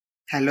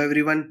Hello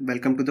everyone,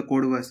 welcome to the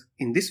Codeverse.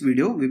 In this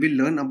video, we will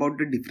learn about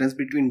the difference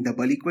between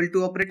double equal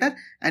to operator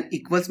and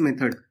equals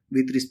method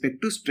with respect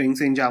to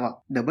strings in Java.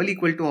 Double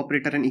equal to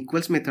operator and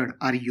equals method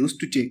are used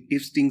to check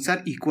if strings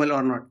are equal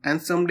or not,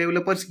 and some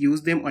developers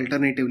use them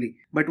alternatively.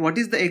 But what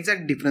is the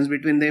exact difference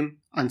between them?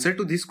 Answer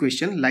to this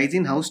question lies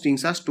in how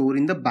strings are stored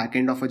in the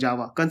backend of a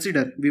Java.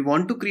 Consider, we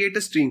want to create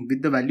a string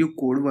with the value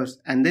codeverse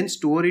and then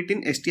store it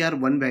in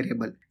str1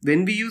 variable.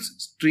 When we use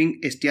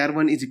string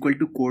str1 is equal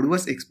to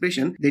codeverse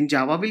expression, then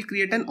Java will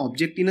create an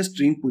object in a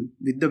string pool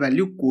with the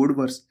value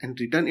codeverse and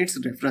return its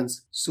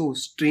reference. So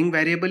string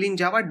variable in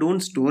Java don't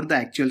store the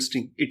actual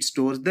string, it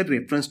stores the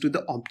reference to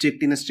the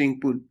object in a string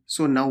pool.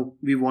 So now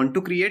we want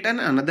to create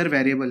another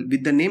variable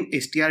with the name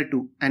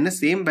str2 and the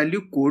same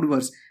value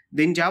codeverse.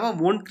 Then Java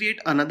won't create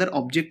another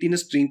object in a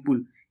string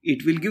pool.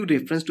 It will give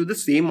reference to the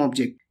same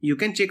object. You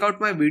can check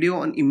out my video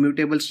on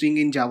immutable string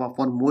in Java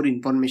for more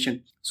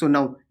information. So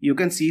now you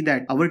can see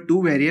that our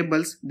two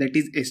variables, that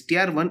is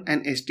str1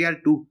 and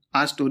str2,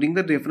 are storing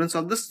the reference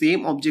of the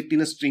same object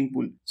in a string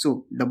pool.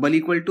 So double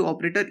equal to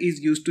operator is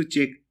used to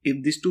check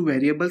if these two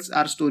variables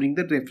are storing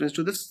the reference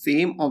to the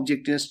same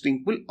object in a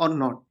string pool or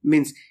not.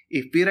 Means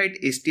if we write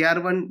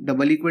str1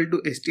 double equal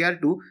to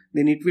str2,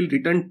 then it will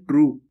return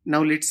true.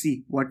 Now let's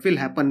see what will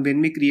happen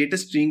when we create a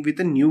string with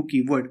a new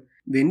keyword.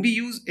 When we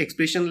use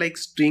expression like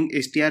string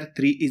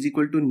str3 is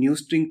equal to new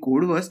string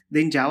codeverse,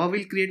 then Java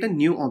will create a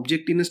new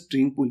object in a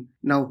string pool.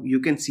 Now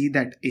you can see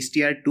that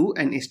str2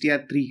 and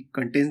str3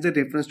 contains the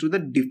reference to the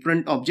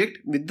different object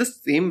with the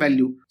same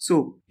value.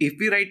 So if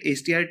we write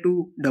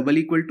str2 double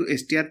equal to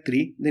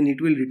str3, then it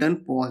will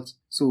return false.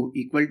 So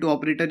equal to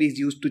operator is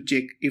used to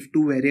check if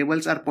two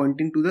variables are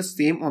pointing to the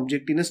same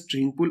object in a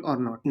string pool or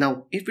not.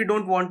 Now if we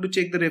don't want to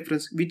check the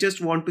reference, we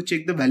just want to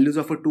check the values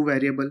of a two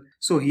variable.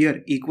 So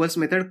here equals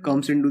method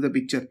comes into the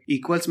picture.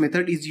 Equals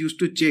method is used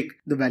to check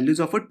the values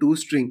of a two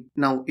string.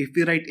 Now if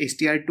we write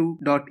str2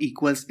 dot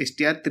equals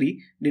str3,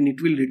 then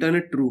it will return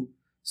a true.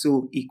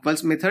 So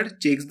equals method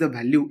checks the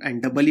value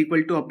and double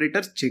equal to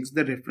operator checks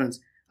the reference.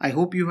 I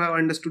hope you have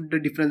understood the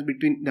difference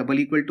between double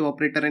equal to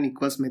operator and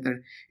equals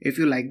method. If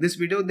you like this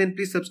video, then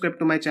please subscribe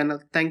to my channel.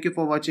 Thank you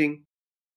for watching.